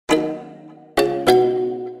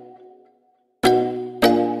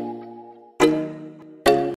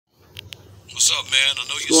What's up, man? I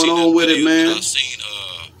know you What's seen going on with it, man?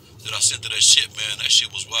 That I sent to that shit, man. That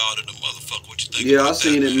shit was wild in the motherfucker. What you think Yeah, about I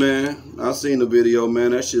seen that, it, man. I seen the video,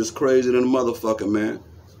 man. That shit's crazy than a motherfucker, man.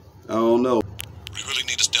 I don't know. We really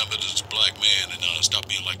need to stand up to this black man and stop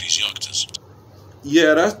being like these youngsters.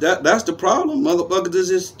 Yeah, that's the problem. Motherfuckers is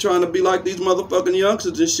just trying to be like these motherfucking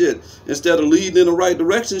youngsters and shit instead of leading in the right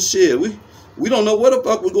direction. Shit, we don't know where the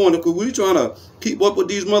fuck we're going to, because we trying to keep up with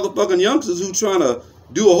these motherfucking youngsters who trying to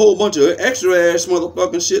do a whole bunch of extra ass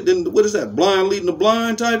motherfucking shit. Then what is that? Blind leading the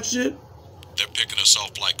blind type shit. They're picking us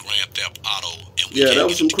off like Grand Theft Auto, and we Yeah, can't that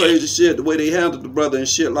was some crazy shit. The way they handled the brother and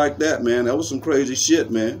shit like that, man. That was some crazy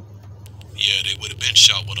shit, man. Yeah, they would have been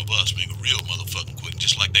shot one of us, man, real motherfucking quick,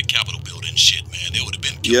 just like that Capitol building shit, man. They would have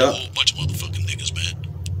been killing a whole bunch of motherfucking niggas, man.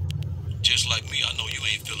 Just like me, I know you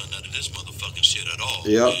ain't feeling none of this motherfucking shit at all.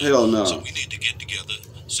 Yeah, hell no. So we need to get together,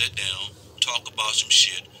 sit down, talk about some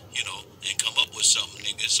shit, you know, and come up with something,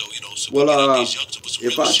 nigga. So, you know, so these youngsters with some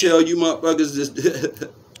if I tell you motherfuckers this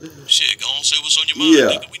shit, go on, say what's on your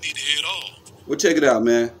mind, nigga. We need to hear it all. Well, check it out,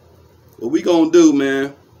 man. What we gonna do,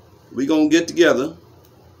 man, we gonna get together,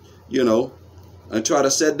 you know, and try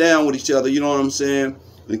to sit down with each other, you know what I'm saying,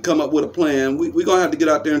 and come up with a plan. We gonna have to get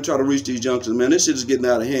out there and try to reach these youngsters, man. This shit is getting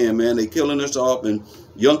out of hand, man. They killing us off, and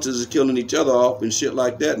youngsters is killing each other off and shit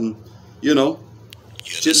like that, and, you know,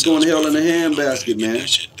 shit's going to hell in the handbasket, man. That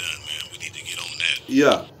shit done, man. We need to get on that.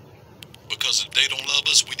 Yeah. Because if they don't love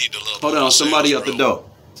us, we need to love Hold on, somebody at the door.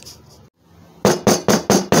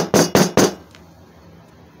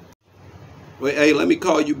 Wait, hey, let me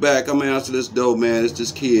call you back. I'm gonna answer this door, man. It's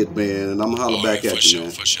this kid, man, and I'm gonna holler back at you,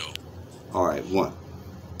 man. For sure. All right, one.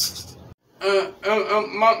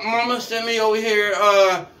 Mama sent me over here.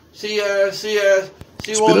 She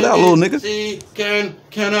Spit it out, little nigga.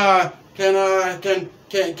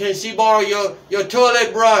 Can she borrow your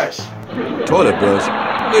toilet brush? Toilet brush?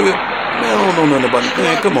 Nigga, man, I don't know nothing about it.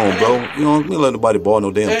 Man, come on, bro. You don't let nobody borrow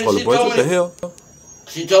no damn toilet brush. What the hell?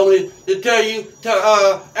 She told me to tell you to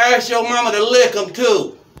ask your mama to lick him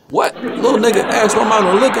too. What? Little nigga asked my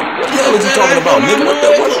mama to lick him? What the hell is you talking about, nigga?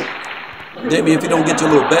 What? Damn me, if you don't get your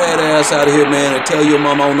little bad ass out of here, man, and tell your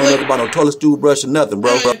mama I don't know nothing about no toilet stool brush or nothing,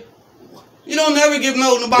 bro. You don't never give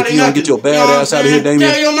nobody nothing. If you don't get your bad ass out of here,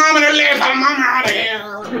 Damien. Tell your mama to lick her mama out of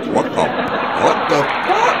here. What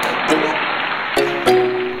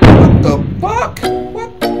the fuck?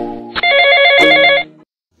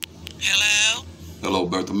 Hello? Hello,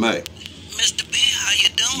 Bertha May. Mr. B, how you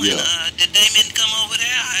doing? Yeah. Did Damien come over there?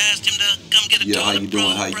 I asked him to come get a Yeah, how you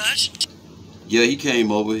doing? brush. Yeah, he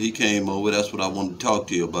came over. That's what I wanted to talk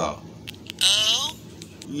to you about. Oh?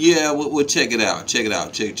 Yeah, we'll check it out. Check it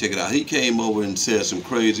out. He came over and said some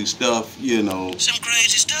crazy stuff, you know. Some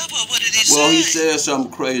crazy stuff? Or what did he say? Well, he said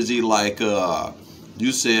something crazy like,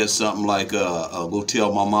 you said something like, go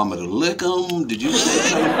tell my mama to lick him. Did you say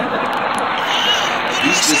something?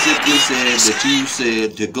 He specifically said that you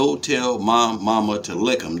said to go tell my mama to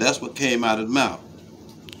lick him. That's what came out of his mouth.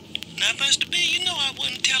 Now, Mr. B, you know I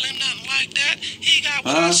wouldn't tell him nothing like that. He got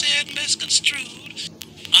what I said misconstrued.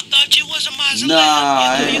 I thought you was a mausoleum.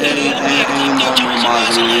 Nah, ain't no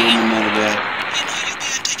mausoleum or none of that. You know you be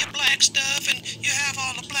into your black stuff and you have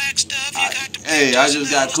all the black stuff. You got the Hey, I just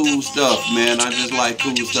got cool stuff, man. I just like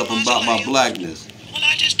cool stuff about my blackness. Well,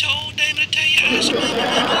 I just told Damon to tell you ask mama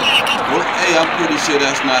like it. Well, hey, I'm pretty sure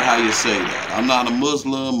that's not how you say that. I'm not a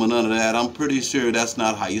Muslim or none of that. I'm pretty sure that's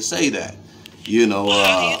not how you say that. You know,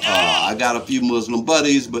 I got a few Muslim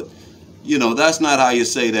buddies, but, you know, that's not how you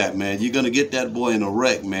say that, man. You're going to get that boy in a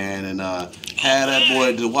wreck, man, and have that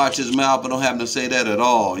boy to watch his mouth, but don't have him to say that at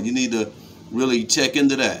all. You need to really check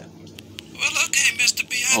into that. Well, okay, Mr.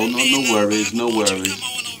 B. Oh, no worries, no worries. Come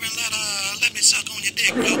on over and let me suck on your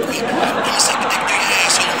dick real quick. Let me suck a dick through your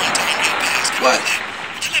asshole one time real fast. What?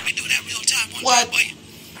 Would you let me do that real time one What? time, boy?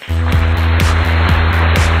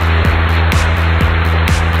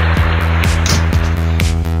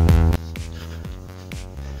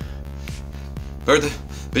 Bertha,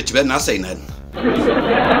 bitch, you better not say nothing.